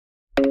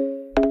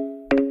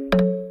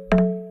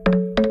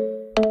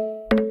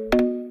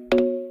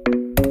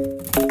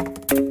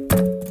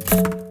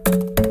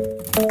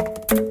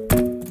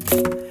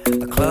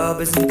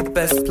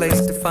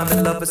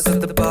lovers, so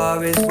the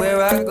bar is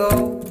where I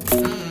go.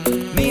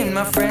 Me and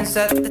my friends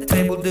at the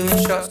table doing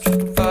shots,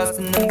 tripping fast,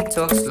 and then we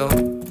talk slow.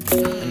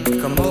 And you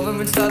come over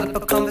and start up a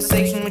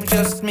conversation with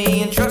just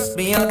me, and trust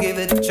me, I'll give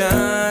it a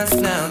chance.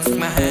 Now take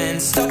my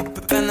hand, stop,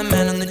 and the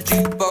man on the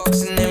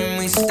jukebox, and then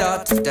we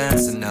start to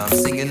dance. And now I'm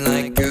singing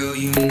like, girl,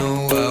 you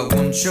know I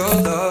want your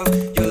love.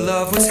 Your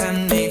love was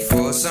handmade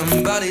for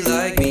somebody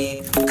like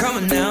me. Come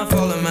on now,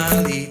 follow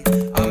my lead.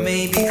 I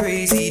may be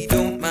crazy,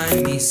 don't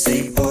mind me.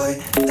 Say, boy,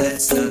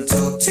 let's not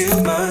talk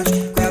too much.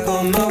 Grab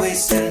on my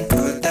waist and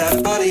put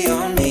that body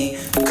on me.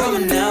 Come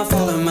on now,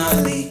 follow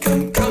my lead.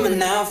 Come on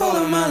now,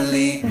 follow my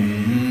lead.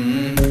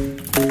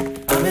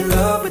 I'm in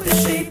love with the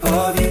shape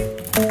of you.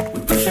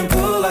 We push and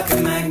pull like a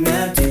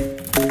magnet do.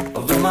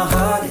 Although my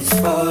heart is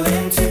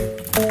falling too.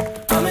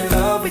 I'm in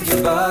love with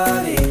your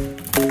body.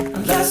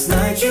 And last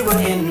night you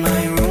were in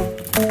my room,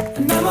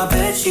 and now my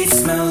bedsheets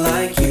smell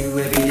like you.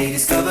 Every day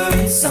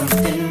discovering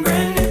something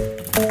brand new.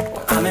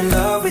 Well, I'm in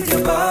love with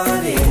your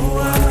body.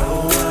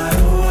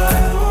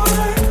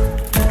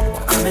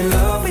 I'm in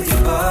love with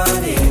your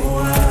body.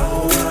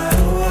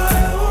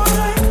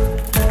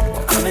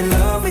 I'm in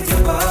love with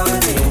your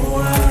body.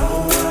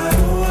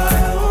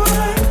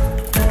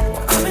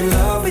 I'm in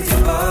love with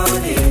your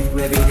body.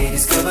 Every day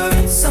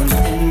discovering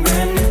something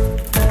brand new.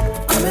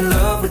 I'm in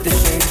love with the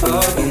shape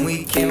of you. When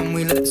we can,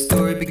 we let the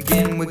story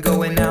begin. We're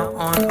going out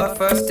on our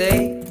first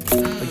date.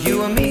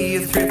 You and me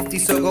are thrifty,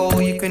 so go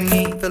all you can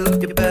eat. Fill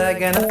up your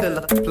bag and I fill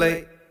up the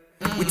plate.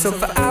 We talk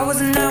for hours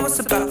and hours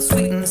about the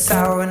sweet and the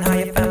sour, and how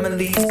your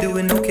family's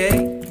doing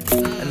okay.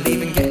 And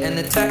leaving, getting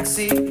a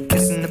taxi.